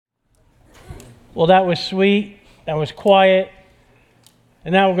Well, that was sweet, that was quiet,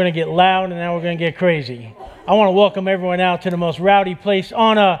 and now we're going to get loud, and now we're going to get crazy. I want to welcome everyone out to the most rowdy place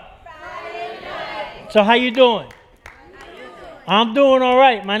on a Friday night. So how you doing? I'm doing all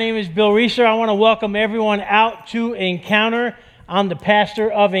right. My name is Bill Reeser. I want to welcome everyone out to Encounter. I'm the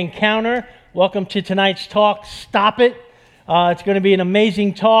pastor of Encounter. Welcome to tonight's talk, Stop It. It's going to be an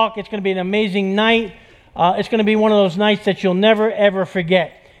amazing talk. It's going to be an amazing night. It's going to be one of those nights that you'll never, ever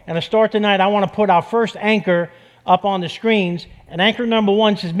forget. And to start tonight, I want to put our first anchor up on the screens. And anchor number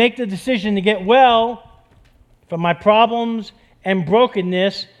 1 says, make the decision to get well from my problems and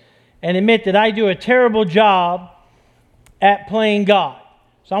brokenness and admit that I do a terrible job at playing God.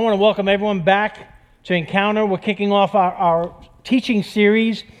 So I want to welcome everyone back to Encounter. We're kicking off our teaching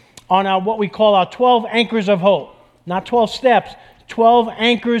series on what we call our 12 anchors of hope. Not 12 steps, 12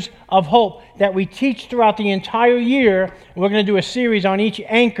 anchors of hope that we teach throughout the entire year. We're going to do a series on each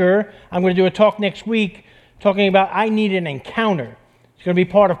anchor. I'm going to do a talk next week talking about I need an encounter. It's going to be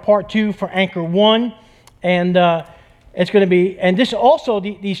part of part 2 for anchor 1. And it's going to be, and this also,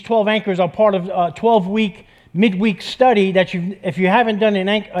 these 12 anchors are part of a 12-week midweek study that if you haven't done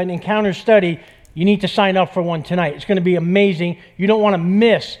an encounter study, you need to sign up for one tonight. It's going to be amazing. You don't want to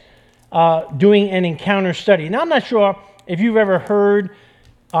miss doing an encounter study. Now, I'm not sure if you've ever heard,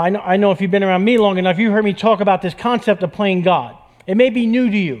 I know if you've been around me long enough, you've heard me talk about this concept of playing God. It may be new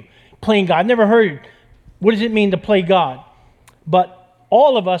to you, playing God. I've never heard, what does it mean to play God? But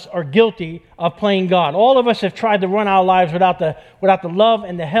all of us are guilty of playing God. All of us have tried to run our lives without the love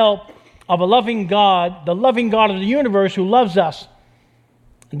and the help of a loving God, the loving God of the universe who loves us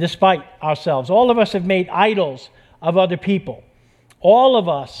despite ourselves. All of us have made idols of other people. All of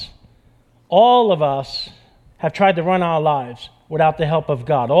us have tried to run our lives without the help of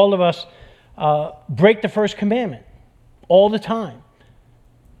God. All of us break the first commandment all the time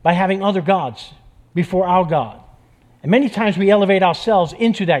by having other gods before our God. And many times we elevate ourselves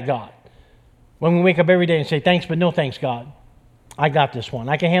into that God when we wake up every day and say, thanks, but no thanks, God. I got this one.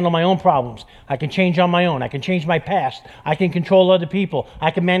 I can handle my own problems. I can change on my own. I can change my past. I can control other people.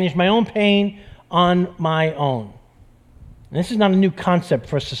 I can manage my own pain on my own. And this is not a new concept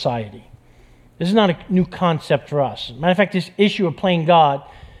for society. This is not a new concept for us. Matter of fact, this issue of playing God,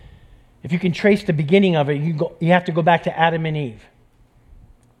 if you can trace the beginning of it, you have to go back to Adam and Eve.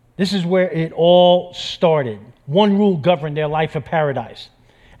 This is where it all started. One rule governed their life of paradise.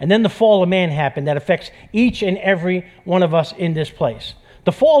 And then the fall of man happened that affects each and every one of us in this place.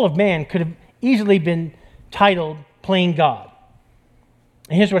 The fall of man could have easily been titled Playing God.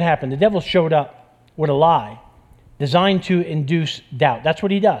 And here's what happened. The devil showed up with a lie designed to induce doubt. That's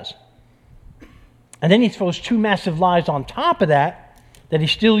what he does. And then he throws 2 massive lies on top of that he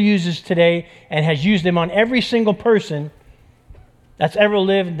still uses today and has used them on every single person that's ever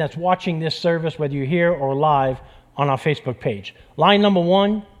lived and that's watching this service, whether you're here or live on our Facebook page. Lie number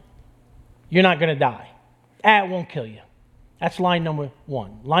 1, you're not going to die. It won't kill you. That's line number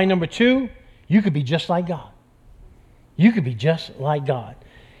 1. Line number 2, you could be just like God. You could be just like God.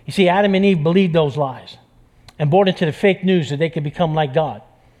 You see, Adam and Eve believed those lies and bought into the fake news that they could become like God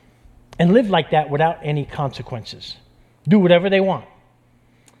and live like that without any consequences. Do whatever they want.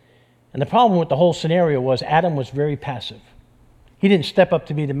 And the problem with the whole scenario was Adam was very passive. He didn't step up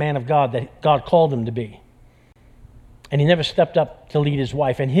to be the man of God that God called him to be. And he never stepped up to lead his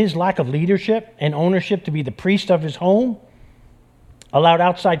wife. And his lack of leadership and ownership to be the priest of his home allowed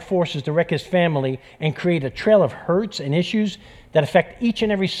outside forces to wreck his family and create a trail of hurts and issues that affect each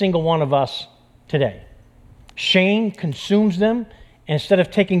and every single one of us today. Shame consumes them. And instead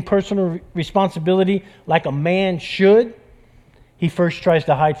of taking personal responsibility like a man should, he first tries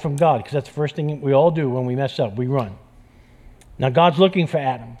to hide from God, because that's the first thing we all do when we mess up. We run. Now God's looking for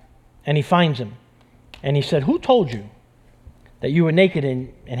Adam, and he finds him. And he said, who told you that you were naked,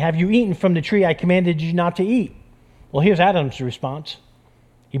 and have you eaten from the tree I commanded you not to eat? Well, here's Adam's response.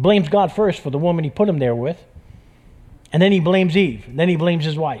 He blames God first for the woman he put him there with. And then he blames Eve. And then he blames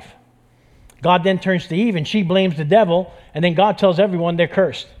his wife. God then turns to Eve, and she blames the devil. And then God tells everyone they're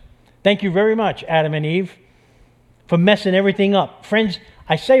cursed. Thank you very much, Adam and Eve, for messing everything up. Friends,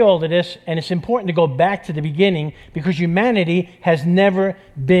 I say all of this, and it's important to go back to the beginning, because humanity has never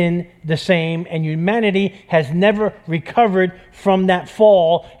been the same, and humanity has never recovered from that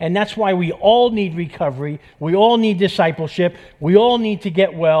fall, and that's why we all need recovery. We all need discipleship. We all need to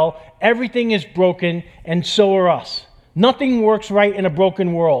get well. Everything is broken, and so are us. Nothing works right in a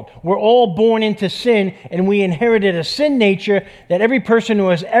broken world. We're all born into sin, and we inherited a sin nature that every person who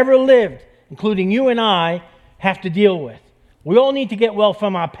has ever lived, including you and I, have to deal with. We all need to get well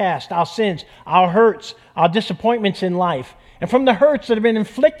from our past, our sins, our hurts, our disappointments in life, and from the hurts that have been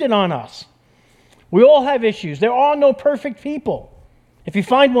inflicted on us. We all have issues. There are no perfect people. If you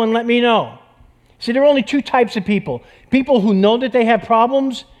find one, let me know. See, there are only two types of people. People who know that they have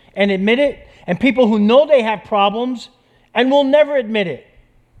problems and admit it, and people who know they have problems and will never admit it.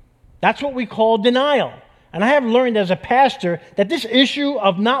 That's what we call denial. And I have learned as a pastor that this issue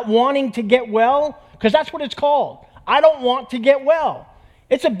of not wanting to get well, because that's what it's called. I don't want to get well.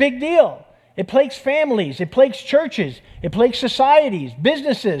 It's a big deal. It plagues families. It plagues churches. It plagues societies,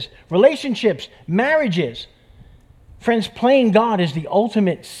 businesses, relationships, marriages. Friends, playing God is the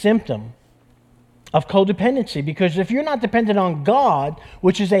ultimate symptom of codependency, because if you're not dependent on God,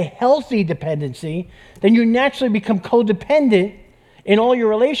 which is a healthy dependency, then you naturally become codependent in all your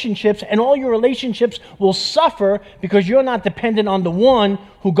relationships, and all your relationships will suffer because you're not dependent on the one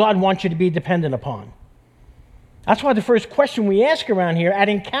who God wants you to be dependent upon. That's why the first question we ask around here at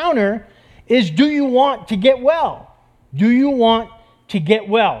Encounter is, do you want to get well? Do you want to get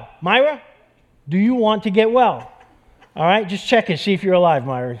well? Myra, do you want to get well? All right, just check and see if you're alive,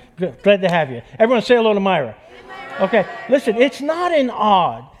 Myra. Good. Glad to have you. Everyone say hello to Myra. Okay, listen, it's not an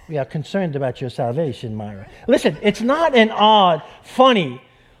odd. We are concerned about your salvation, Myra. Listen, it's not an odd, funny,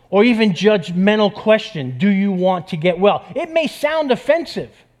 or even judgmental question, do you want to get well? It may sound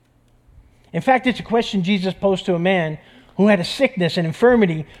offensive. In fact, it's a question Jesus posed to a man who had a sickness and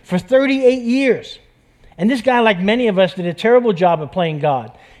infirmity for 38 years. And this guy, like many of us, did a terrible job of playing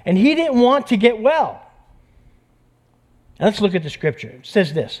God. And he didn't want to get well. Now let's look at the scripture. It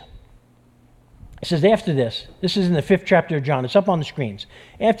says this. It says, after this is in the 5th chapter of John. It's up on the screens.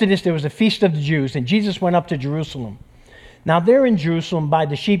 After this, there was a feast of the Jews, and Jesus went up to Jerusalem. Now there in Jerusalem by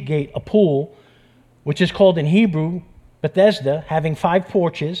the sheep gate, a pool, which is called in Hebrew Bethesda, having 5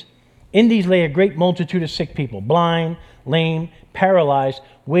 porches. In these lay a great multitude of sick people, blind, lame, paralyzed,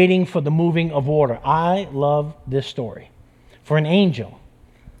 waiting for the moving of water. I love this story. For an angel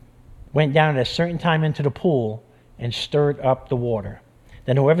went down at a certain time into the pool and stirred up the water.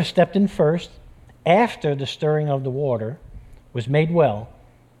 Then whoever stepped in first, after the stirring of the water, was made well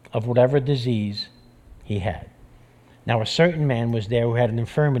of whatever disease he had. Now a certain man was there who had an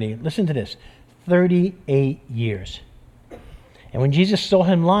infirmity, listen to this, 38 years. And when Jesus saw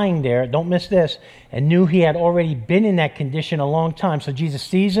him lying there, don't miss this, and knew he had already been in that condition a long time. So Jesus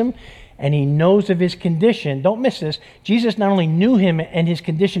sees him and he knows of his condition. Don't miss this. Jesus not only knew him and his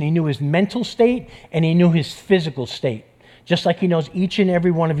condition, he knew his mental state and he knew his physical state. Just like he knows each and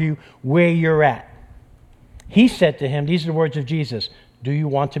every one of you where you're at. He said to him, these are the words of Jesus, do you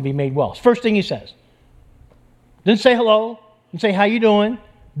want to be made well? First thing he says. Didn't say hello. Didn't say how you doing.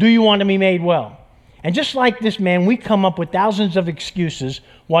 Do you want to be made well? And just like this man, we come up with thousands of excuses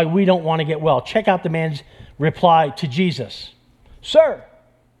why we don't want to get well. Check out the man's reply to Jesus. Sir,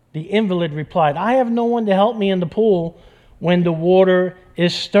 the invalid replied, I have no one to help me in the pool when the water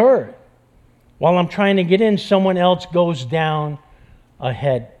is stirred. While I'm trying to get in, someone else goes down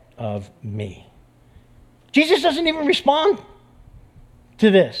ahead of me. Jesus doesn't even respond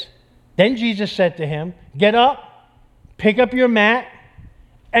to this. Then Jesus said to him, get up, pick up your mat,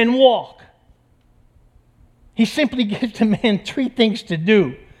 and walk. He simply gives the man 3 things to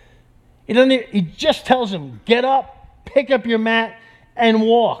do. He just tells him, get up, pick up your mat, and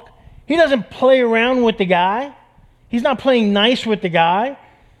walk. He doesn't play around with the guy. He's not playing nice with the guy.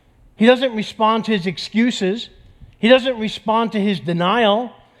 He doesn't respond to his excuses. He doesn't respond to his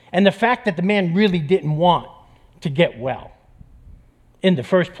denial and the fact that the man really didn't want to get well in the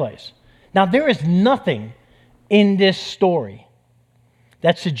first place. Now, there is nothing in this story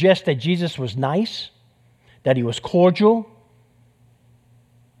that suggests that Jesus was nice, that he was cordial,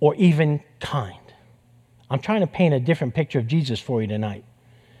 or even kind. I'm trying to paint a different picture of Jesus for you tonight.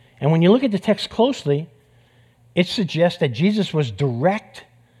 And when you look at the text closely, it suggests that Jesus was direct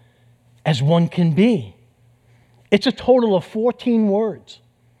as one can be. It's a total of 14 words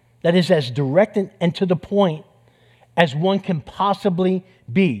that is as direct and to the point as one can possibly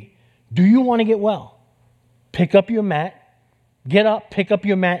be. Do you want to get well? Pick up your mat, get up, pick up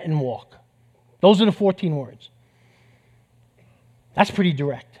your mat, and walk. Those are the 14 words. That's pretty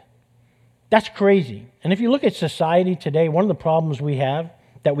direct. That's crazy. And if you look at society today, one of the problems we have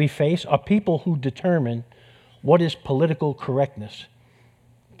that we face are people who determine what is political correctness.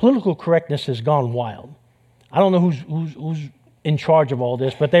 Political correctness has gone wild. I don't know who's in charge of all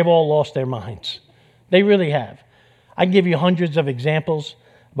this, but they've all lost their minds. They really have. I can give you hundreds of examples,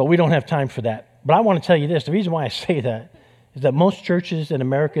 but we don't have time for that. But I want to tell you this. The reason why I say that is that most churches in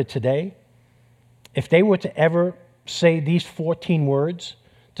America today, if they were to ever say these 14 words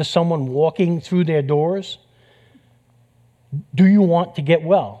to someone walking through their doors, do you want to get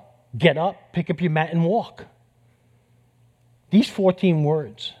well? Get up, pick up your mat, and walk. These 14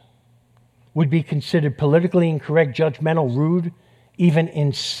 words would be considered politically incorrect, judgmental, rude, even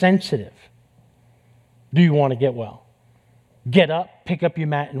insensitive. Do you want to get well? Get up, pick up your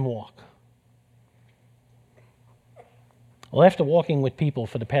mat, and walk. Well, after walking with people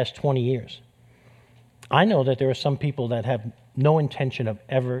for the past 20 years, I know that there are some people that have no intention of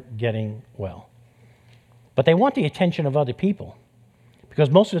ever getting well. But they want the attention of other people, because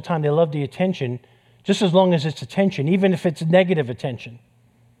most of the time they love the attention just as long as it's attention, even if it's negative attention.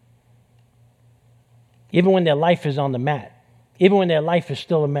 Even when their life is on the mat, even when their life is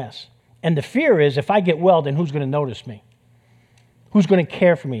still a mess. And the fear is, if I get well, then who's going to notice me? Who's going to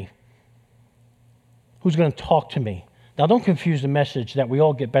care for me? Who's going to talk to me? Now, don't confuse the message that we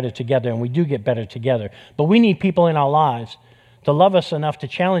all get better together, and we do get better together. But we need people in our lives to love us enough to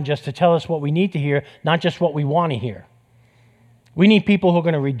challenge us, to tell us what we need to hear, not just what we want to hear. We need people who are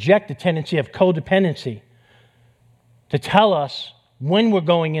going to reject the tendency of codependency, to tell us when we're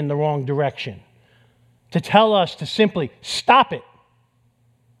going in the wrong direction, to tell us to simply stop it.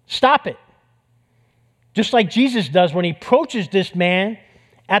 Stop it. Just like Jesus does when he approaches this man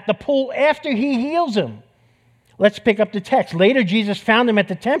at the pool after he heals him. Let's pick up the text. Later, Jesus found him at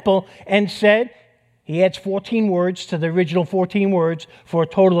the temple and said, he adds 14 words to the original 14 words for a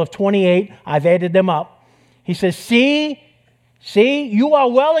total of 28. I've added them up. He says, See, you are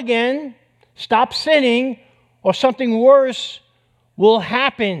well again. Stop sinning, or something worse will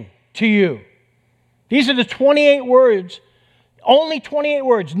happen to you. These are the 28 words, only 28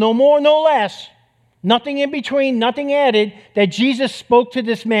 words, no more, no less, nothing in between, nothing added, that Jesus spoke to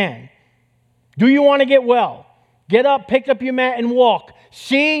this man. Do you want to get well? Get up, pick up your mat, and walk.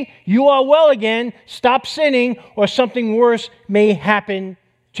 See, you are well again. Stop sinning, or something worse may happen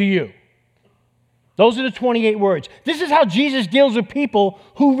to you. Those are the 28 words. This is how Jesus deals with people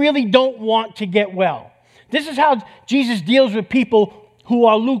who really don't want to get well. This is how Jesus deals with people who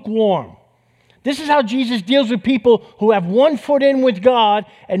are lukewarm. This is how Jesus deals with people who have one foot in with God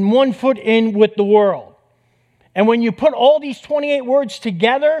and one foot in with the world. And when you put all these 28 words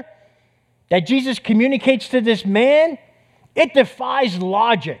together that Jesus communicates to this man, it defies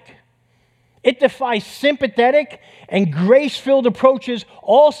logic. It defies sympathetic and grace-filled approaches,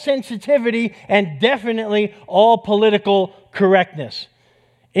 all sensitivity, and definitely all political correctness.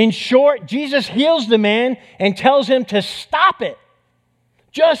 In short, Jesus heals the man and tells him to stop it.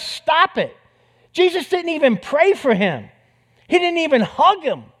 Just stop it. Jesus didn't even pray for him. He didn't even hug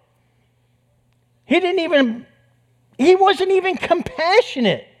him. He wasn't even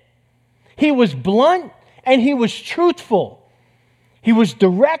compassionate. He was blunt and he was truthful. He was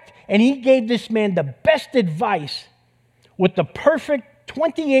direct, and he gave this man the best advice with the perfect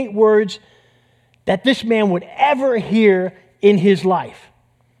 28 words that this man would ever hear in his life.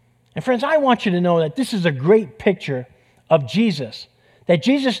 And friends, I want you to know that this is a great picture of Jesus, that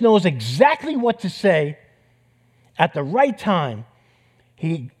Jesus knows exactly what to say at the right time.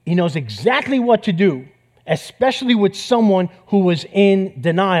 He knows exactly what to do, especially with someone who was in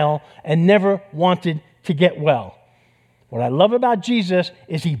denial and never wanted to get well. What I love about Jesus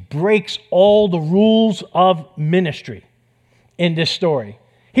is he breaks all the rules of ministry in this story.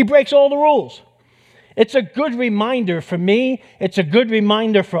 He breaks all the rules. It's a good reminder for me. It's a good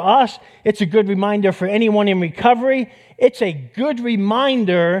reminder for us. It's a good reminder for anyone in recovery. It's a good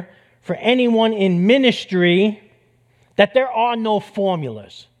reminder for anyone in ministry that there are no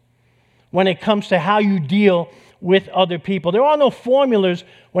formulas when it comes to how you deal with other people. There are no formulas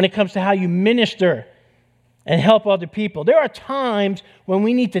when it comes to how you minister and help other people. There are times when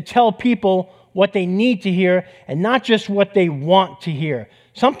we need to tell people what they need to hear and not just what they want to hear.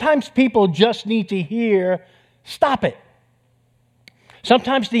 Sometimes people just need to hear, stop it.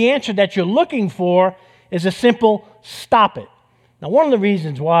 Sometimes the answer that you're looking for is a simple stop it. Now, one of the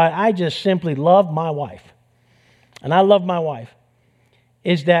reasons why I just simply love my wife, and I love my wife,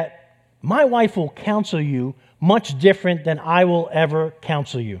 is that my wife will counsel you much different than I will ever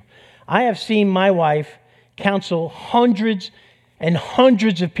counsel you. I have seen my wife counsel hundreds and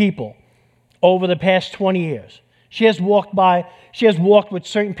hundreds of people over the past 20 years. She has walked with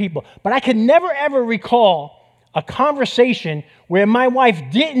certain people. But I can never, ever recall a conversation where my wife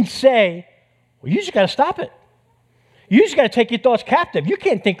didn't say, well, you just got to stop it. You just got to take your thoughts captive. You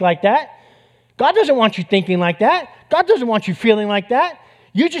can't think like that. God doesn't want you thinking like that. God doesn't want you feeling like that.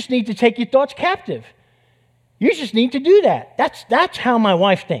 You just need to take your thoughts captive. You just need to do that. That's how my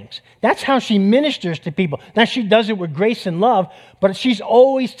wife thinks. That's how she ministers to people. Now, she does it with grace and love, but she's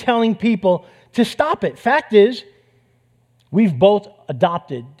always telling people to stop it. Fact is, we've both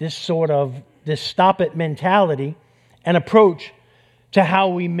adopted this stop it mentality and approach to how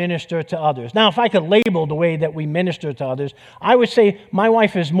we minister to others. Now, if I could label the way that we minister to others, I would say my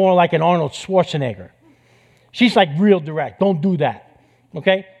wife is more like an Arnold Schwarzenegger. She's like real direct. Don't do that.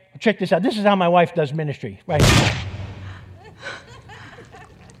 Okay? Check this out. This is how my wife does ministry. Right.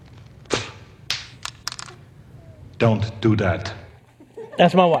 Don't do that.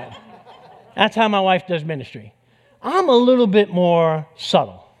 That's my wife. That's how my wife does ministry. I'm a little bit more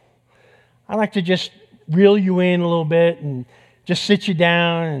subtle. I like to just reel you in a little bit and just sit you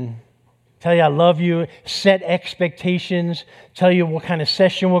down and tell you I love you, set expectations, tell you what kind of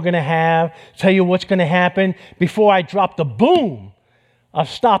session we're going to have, tell you what's going to happen before I drop the boom of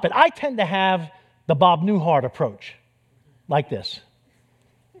stop it. I tend to have the Bob Newhart approach, like this.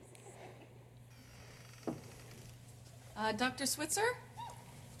 Dr. Switzer?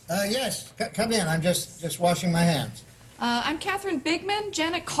 Yes, come in. I'm just washing my hands. I'm Catherine Bigman.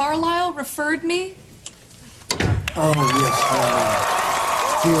 Janet Carlisle referred me. Oh, yes.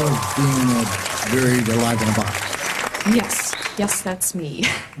 Fear of being buried alive in a box. Yes, that's me.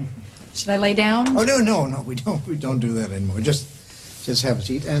 Should I lay down? Oh, no, we don't do that anymore. Just have a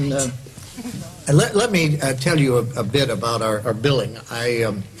seat. And let me tell you a bit about our billing.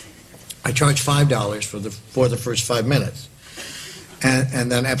 I charge $5 for the first 5 minutes.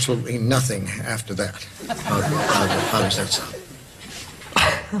 And then absolutely nothing after that. How does that sound?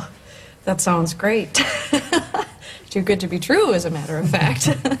 That sounds great. Too good to be true, as a matter of fact.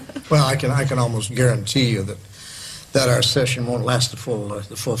 Well, I can almost guarantee you that our session won't last the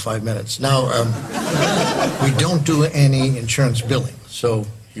full 5 minutes. Now, we don't do any insurance billing, so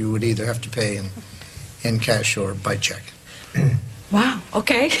you would either have to pay in cash or by check. Wow.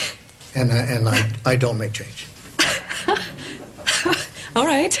 Okay. And I don't make change. All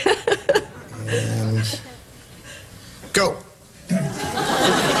right. And go.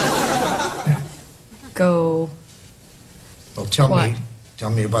 Go. Well, tell What?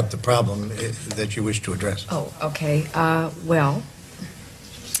 me about the problem that you wish to address. Oh, okay. Well,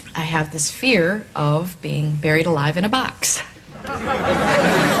 I have this fear of being buried alive in a box.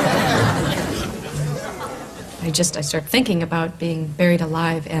 I start thinking about being buried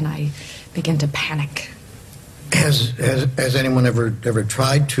alive, and I begin to panic. Has anyone ever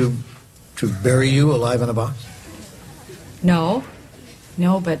tried to bury you alive in a box? No,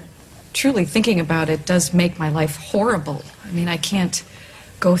 but truly thinking about it does make my life horrible. I mean, I can't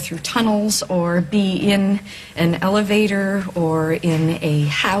go through tunnels or be in an elevator or in a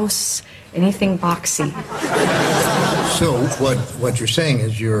house, anything boxy. So what you're saying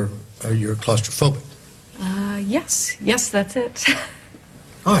is you're claustrophobic. Yes, that's it.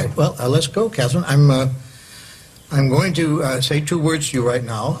 All right, well, let's go, Catherine. I'm going to say 2 words to you right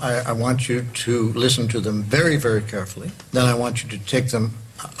now. I want you to listen to them very, very carefully. Then I want you to take them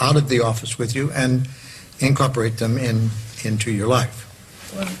out of the office with you and incorporate them into your life.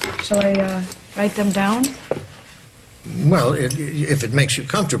 Well, shall I write them down? Well, if it makes you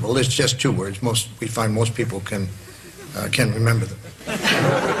comfortable, it's just 2 words. We find most people can remember them.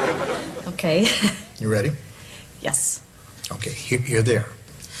 Okay. You ready? Yes. Okay, here they are.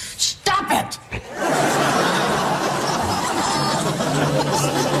 Stop it!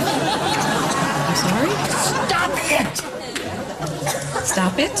 I'm sorry? Stop it!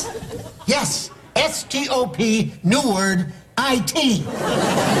 Stop it? Yes, S-T-O-P, new word, I-T.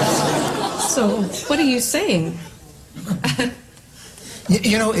 So, what are you saying?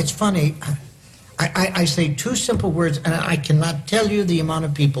 You know, it's funny. I say 2 simple words, and I cannot tell you the amount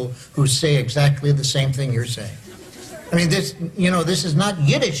of people who say exactly the same thing you're saying. I mean, this is not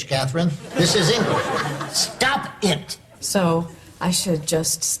Yiddish, Catherine. This is English. Stop it. So, I should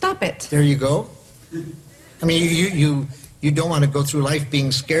just stop it. There you go. I mean, you don't want to go through life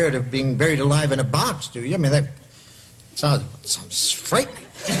being scared of being buried alive in a box, do you? I mean, that sounds frightening.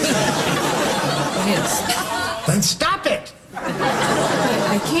 It is. Then stop it.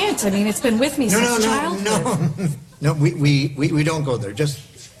 I can't. I mean, it's been with me since childhood. No, we don't go there. Just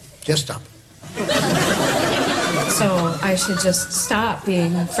stop. So I should just stop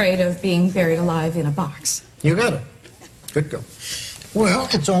being afraid of being buried alive in a box. You got it. Good go. Well,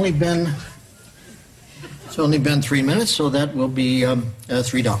 it's only been 3 minutes, so that will be $3.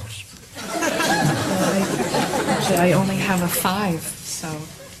 Actually, I only have a 5, so.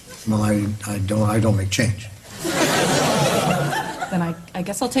 Well, I don't make change. Then I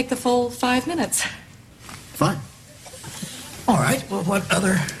guess I'll take the full 5 minutes. Fine. All right. Well, what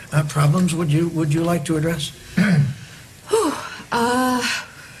other problems would you like to address?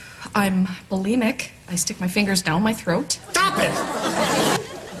 I'm bulimic. I stick my fingers down my throat. Stop it!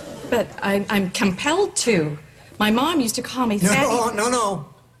 But I'm compelled to. My mom used to call me fatty. No.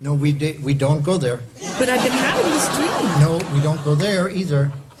 No, we don't go there. But I've been having this dream. No, we don't go there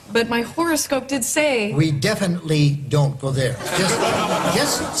either. But my horoscope did say... We definitely don't go there.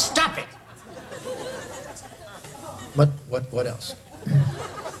 Just stop it. What else?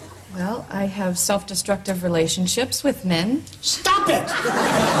 Well, I have self-destructive relationships with men. Stop it!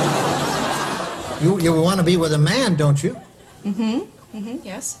 You want to be with a man, don't you?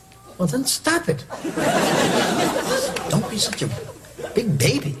 Yes. Well, then stop it. Don't be such a big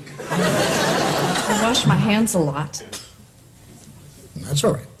baby. I wash my hands a lot. That's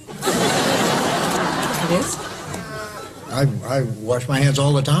all right. It is? I wash my hands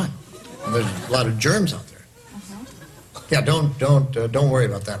all the time. There's a lot of germs out there. Yeah, don't worry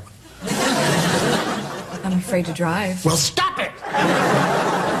about that one. I'm afraid to drive. Well, stop it!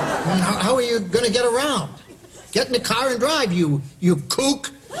 How are you going to get around? Get in the car and drive, you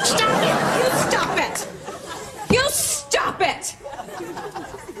kook. Stop it! You stop it! You stop it!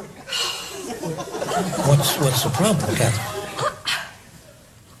 What's the problem, Catherine?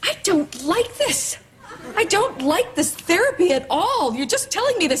 I don't like this. I don't like this therapy at all. You're just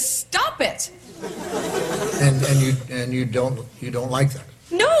telling me to stop it. And you don't like that?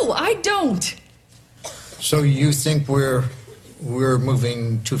 No, I don't. So you think we're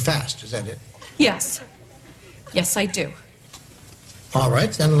moving too fast? Is that it? Yes. Yes, I do. All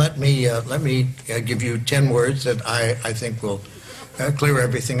right, then let me give you 10 words that I think will clear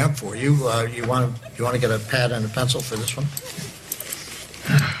everything up for you. You want to get a pad and a pencil for this one?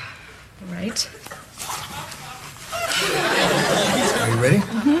 All right. Are you ready?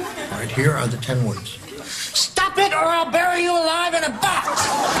 All right, here are the 10 words. Stop it, or I'll bury you alive in a box.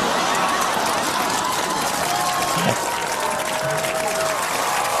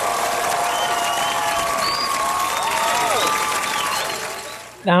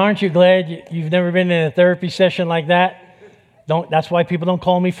 Now, aren't you glad you've never been in a therapy session like that? That's why people don't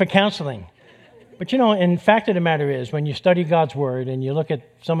call me for counseling. But in fact of the matter is, when you study God's Word and you look at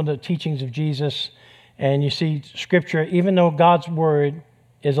some of the teachings of Jesus and you see Scripture, even though God's Word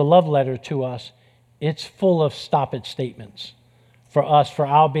is a love letter to us, it's full of stop-it statements for us, for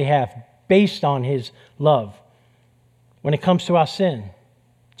our behalf, based on His love. When it comes to our sin,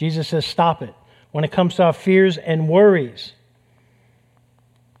 Jesus says stop it. When it comes to our fears and worries,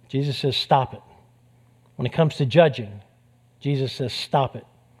 Jesus says, stop it. When it comes to judging, Jesus says, stop it.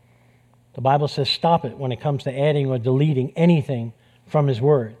 The Bible says, stop it when it comes to adding or deleting anything from His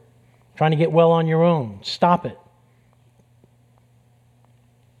Word. Trying to get well on your own, stop it.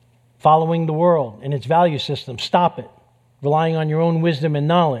 Following the world and its value system, stop it. Relying on your own wisdom and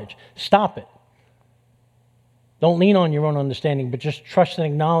knowledge, stop it. Don't lean on your own understanding, but just trust and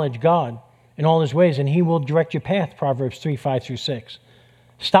acknowledge God in all His ways, and He will direct your path, Proverbs 3:5-6.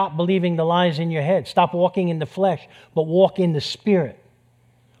 Stop believing the lies in your head. Stop walking in the flesh, but walk in the Spirit.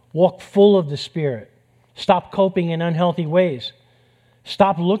 Walk full of the Spirit. Stop coping in unhealthy ways.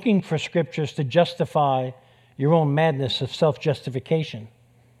 Stop looking for scriptures to justify your own madness of self-justification.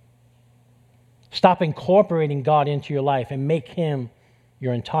 Stop incorporating God into your life and make Him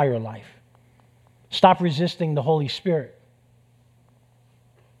your entire life. Stop resisting the Holy Spirit.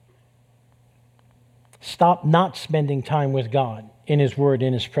 Stop not spending time with God in His Word,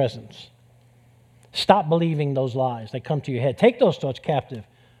 in His presence. Stop believing those lies that come to your head. Take those thoughts captive.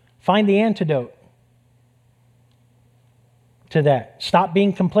 Find the antidote to that. Stop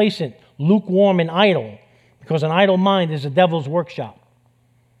being complacent, lukewarm, and idle, because an idle mind is a devil's workshop.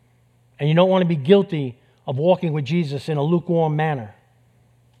 And you don't want to be guilty of walking with Jesus in a lukewarm manner,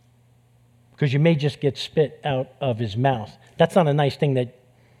 because you may just get spit out of His mouth. That's not a nice thing that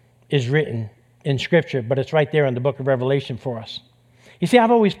is written in Scripture, but it's right there in the book of Revelation for us. You see,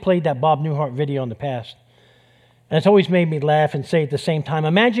 I've always played that Bob Newhart video in the past, and it's always made me laugh and say at the same time,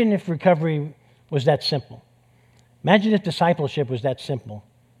 imagine if recovery was that simple. Imagine if discipleship was that simple.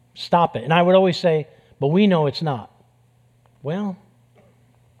 Stop it. And I would always say, but we know it's not. Well,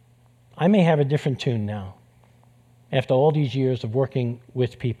 I may have a different tune now after all these years of working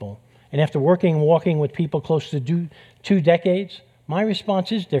with people. And after walking with people close to 2 decades, my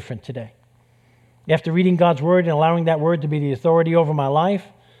response is different today. After reading God's Word and allowing that Word to be the authority over my life,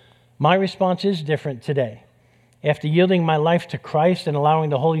 my response is different today. After yielding my life to Christ and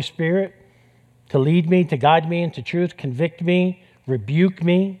allowing the Holy Spirit to lead me, to guide me into truth, convict me, rebuke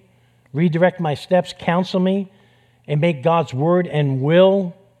me, redirect my steps, counsel me, and make God's Word and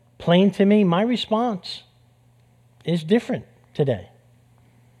will plain to me, my response is different today.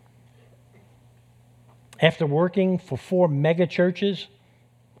 After working for 4 mega churches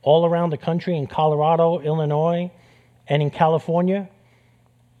all around the country in Colorado, Illinois, and in California,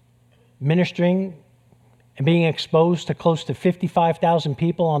 ministering and being exposed to close to 55,000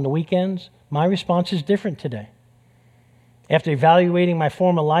 people on the weekends, my response is different today. After evaluating my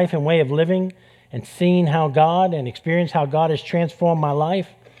former life and way of living and seeing how God and experience how God has transformed my life,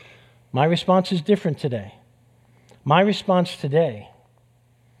 my response is different today. My response today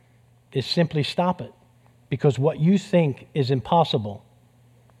is simply stop it, because what you think is impossible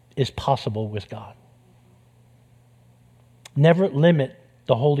is possible with God. Never limit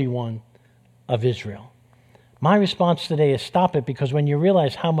the Holy One of Israel. My response today is stop it, because when you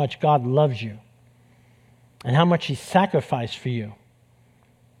realize how much God loves you and how much He sacrificed for you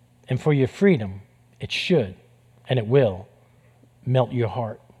and for your freedom, it should and it will melt your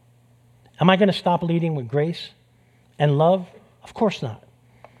heart. Am I going to stop leading with grace and love? Of course not.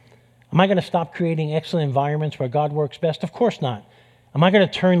 Am I going to stop creating excellent environments where God works best? Of course not. Am I going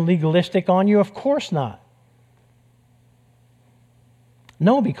to turn legalistic on you? Of course not.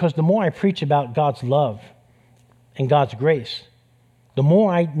 No, because the more I preach about God's love and God's grace, the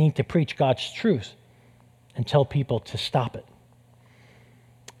more I need to preach God's truth and tell people to stop it.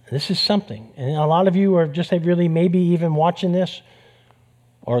 This is something, and a lot of you are just really maybe even watching this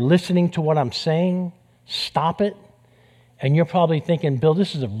or listening to what I'm saying. Stop it. And you're probably thinking, Bill,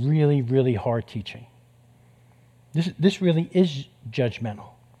 this is a really, really hard teaching. This really is judgmental.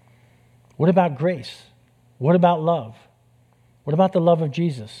 What about grace? What about love? What about the love of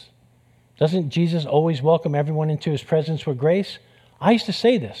Jesus? Doesn't Jesus always welcome everyone into His presence with grace? I used to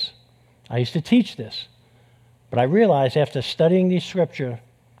say this. I used to teach this. But I realized after studying the Scripture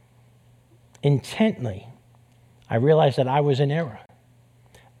intently, I realized that I was in error.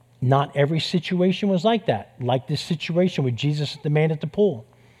 Not every situation was like that, like this situation with Jesus, the man at the pool.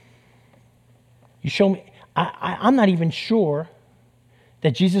 You show me, I'm not even sure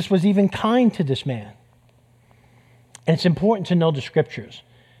that Jesus was even kind to this man. And it's important to know the Scriptures,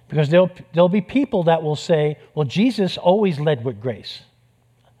 because there'll be people that will say, well, Jesus always led with grace.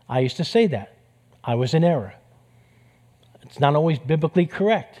 I used to say that. I was in error. It's not always biblically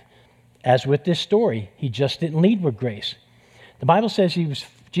correct. As with this story, He just didn't lead with grace. The Bible says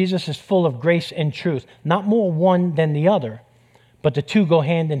Jesus is full of grace and truth, not more one than the other, but the two go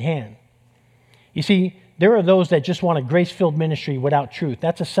hand in hand. You see, there are those that just want a grace-filled ministry without truth.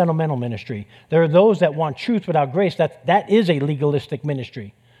 That's a sentimental ministry. There are those that want truth without grace. That is a legalistic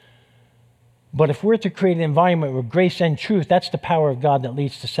ministry. But if we're to create an environment with grace and truth, that's the power of God that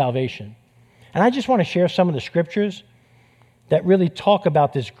leads to salvation. And I just want to share some of the scriptures that really talk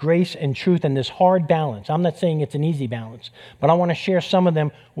about this grace and truth and this hard balance. I'm not saying it's an easy balance, but I want to share some of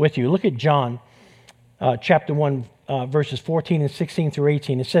them with you. Look at John chapter 1, verses 14 and 16 through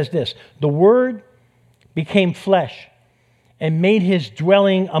 18. It says this: the Word became flesh and made His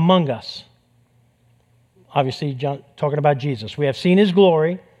dwelling among us. Obviously, John talking about Jesus. We have seen His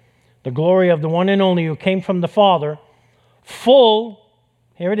glory, the glory of the one and only who came from the Father, full,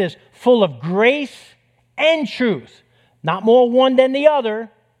 here it is, full of grace and truth. Not more one than the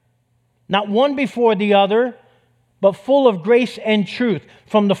other, not one before the other, but full of grace and truth.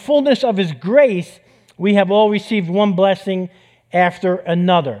 From the fullness of His grace, we have all received one blessing after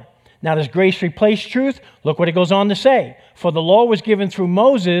another. Now, does grace replace truth? Look what it goes on to say. For the law was given through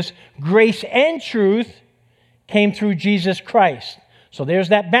Moses, grace and truth came through Jesus Christ. So there's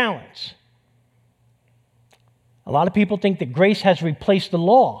that balance. A lot of people think that grace has replaced the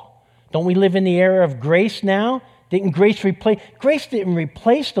law. Don't we live in the era of grace now? Didn't grace replace? Grace didn't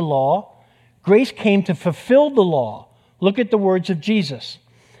replace the law. Grace came to fulfill the law. Look at the words of Jesus.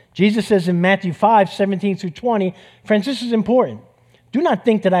 Jesus says in Matthew 5, 17 through 20, friends, this is important. Do not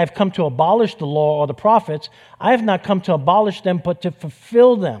think that I have come to abolish the law or the prophets. I have not come to abolish them, but to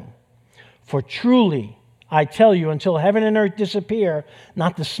fulfill them. For truly, I tell you, until heaven and earth disappear,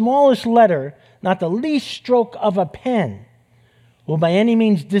 not the smallest letter, not the least stroke of a pen will by any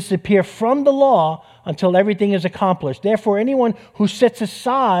means disappear from the law until everything is accomplished. Therefore, anyone who sets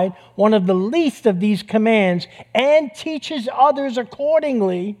aside one of the least of these commands and teaches others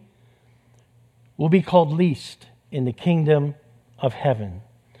accordingly will be called least in the kingdom of heaven.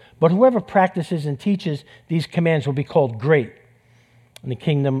 But whoever practices and teaches these commands will be called great in the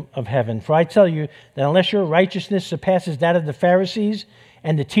kingdom of heaven. For I tell you that unless your righteousness surpasses that of the Pharisees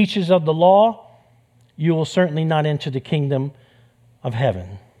and the teachers of the law, you will certainly not enter the kingdom of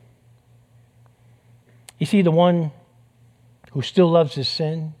heaven. You see, the one who still loves his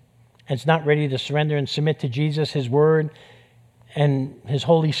sin and is not ready to surrender and submit to Jesus, His Word, and His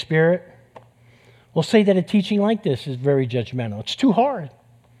Holy Spirit, will say that a teaching like this is very judgmental. It's too hard.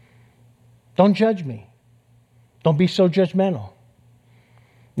 Don't judge me. Don't be so judgmental.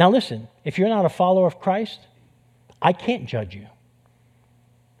 Now listen, if you're not a follower of Christ, I can't judge you.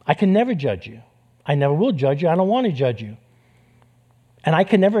 I can never judge you. I never will judge you. I don't want to judge you. And I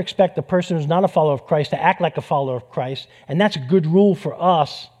can never expect a person who's not a follower of Christ to act like a follower of Christ. And that's a good rule for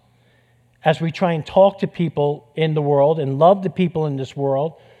us as we try and talk to people in the world and love the people in this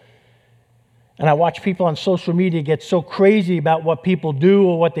world. And I watch people on social media get so crazy about what people do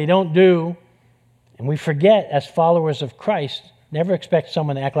or what they don't do. And we forget, as followers of Christ, never expect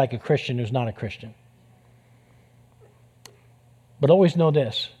someone to act like a Christian who's not a Christian. But always know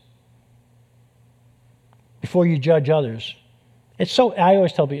this. Before you judge others, I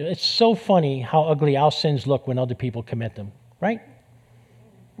always tell people, it's so funny how ugly our sins look when other people commit them. Right?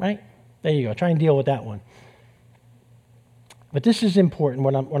 Right? There you go. Try and deal with that one. But this is important,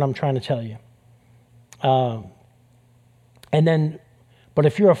 what I'm trying to tell you. But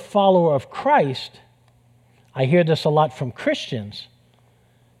if you're a follower of Christ, I hear this a lot from Christians.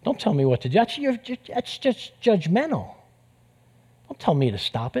 Don't tell me what to do. That's just judgmental. Don't tell me to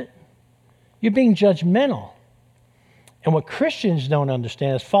stop it. You're being judgmental. And what Christians don't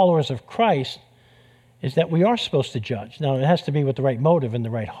understand as followers of Christ is that we are supposed to judge. Now, it has to be with the right motive and the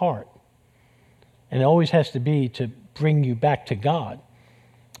right heart. And it always has to be to bring you back to God.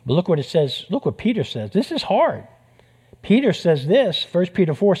 But look what it says. Look what Peter says. This is hard. Peter says this, 1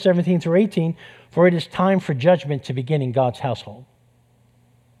 Peter 4, 17 through 18, for it is time for judgment to begin in God's household.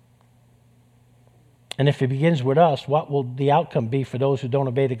 And if it begins with us, what will the outcome be for those who don't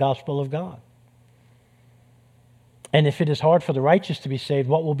obey the gospel of God? And if it is hard for the righteous to be saved,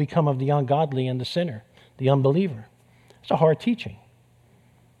 what will become of the ungodly and the sinner, the unbeliever? It's a hard teaching.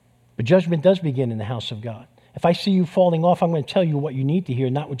 But judgment does begin in the house of God. If I see you falling off, I'm going to tell you what you need to hear,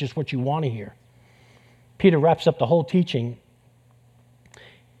 not just what you want to hear. Peter wraps up the whole teaching.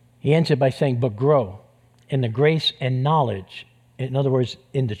 He ends it by saying, but grow in the grace and knowledge, in other words,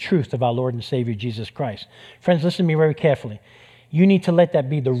 in the truth of our Lord and Savior, Jesus Christ. Friends, listen to me very carefully. You need to let that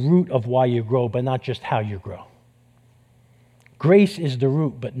be the root of why you grow, but not just how you grow. Grace is the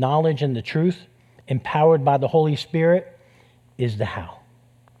root, but knowledge and the truth, empowered by the Holy Spirit, is the how.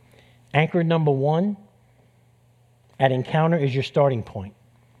 Anchor number 1 at Encounter is your starting point.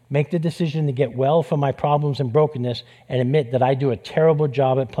 Make the decision to get well from my problems and brokenness and admit that I do a terrible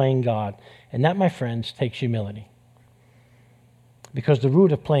job at playing God. And that, my friends, takes humility. Because the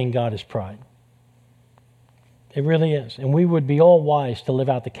root of playing God is pride. It really is. And we would be all wise to live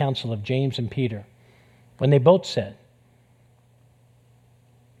out the counsel of James and Peter when they both said,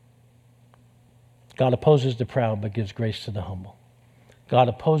 God opposes the proud but gives grace to the humble. God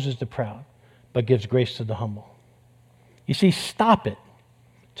opposes the proud but gives grace to the humble. You see, stop it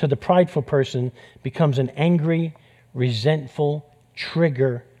to the prideful person becomes an angry, resentful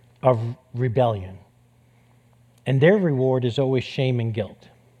trigger of rebellion. And their reward is always shame and guilt.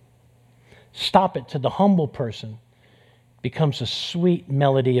 Stop it to the humble person becomes a sweet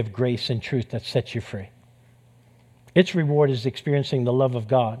melody of grace and truth that sets you free. Its reward is experiencing the love of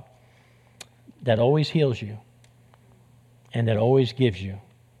God that always heals you and that always gives you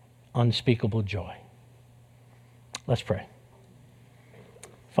unspeakable joy. Let's pray.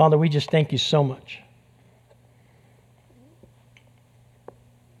 Father, we just thank you so much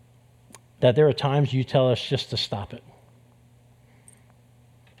that there are times you tell us just to stop it.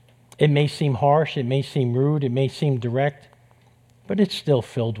 It may seem harsh, it may seem rude, it may seem direct, but it's still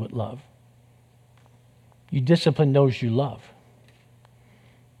filled with love. You discipline those you love.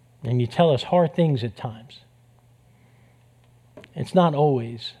 And you tell us hard things at times. It's not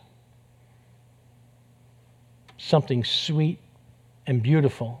always something sweet and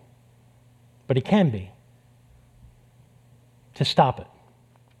beautiful, but it can be. To stop it.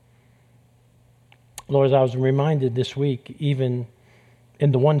 Lord, as I was reminded this week, even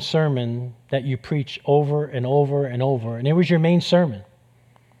in the one sermon that you preach over and over and over, and it was your main sermon,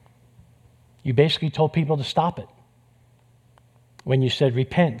 you basically told people to stop it when you said,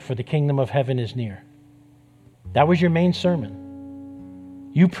 repent, for the kingdom of heaven is near. That was your main sermon.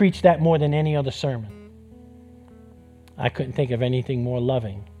 You preached that more than any other sermon. I couldn't think of anything more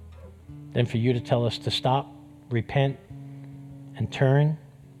loving than for you to tell us to stop, repent, and turn,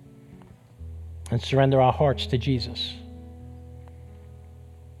 and surrender our hearts to Jesus.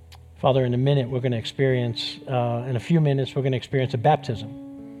 Father, in a minute, we're going to experience, in a few minutes, we're going to experience a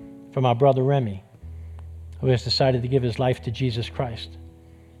baptism from our brother Remy, who has decided to give his life to Jesus Christ.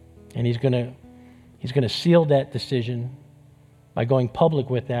 And he's going to seal that decision by going public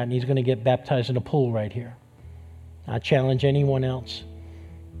with that, and he's going to get baptized in a pool right here. I challenge anyone else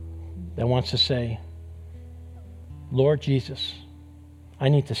that wants to say, Lord Jesus, I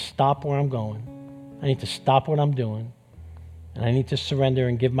need to stop where I'm going. I need to stop what I'm doing. And I need to surrender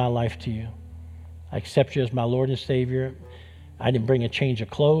and give my life to you. I accept you as my Lord and Savior. I didn't bring a change of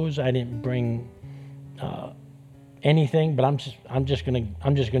clothes. I didn't bring anything, but I'm just gonna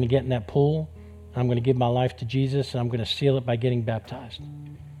get in that pool. I'm gonna give my life to Jesus, and I'm gonna seal it by getting baptized.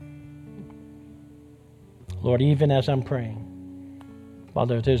 Lord, even as I'm praying,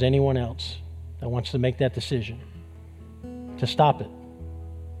 Father, if there's anyone else that wants to make that decision, to stop it,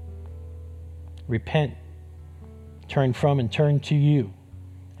 repent, turn from and turn to you,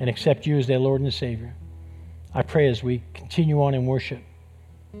 and accept you as their Lord and Savior, I pray as we continue on in worship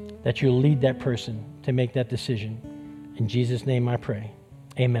that you'll lead that person to make that decision. In Jesus' name I pray.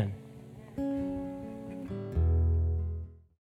 Amen.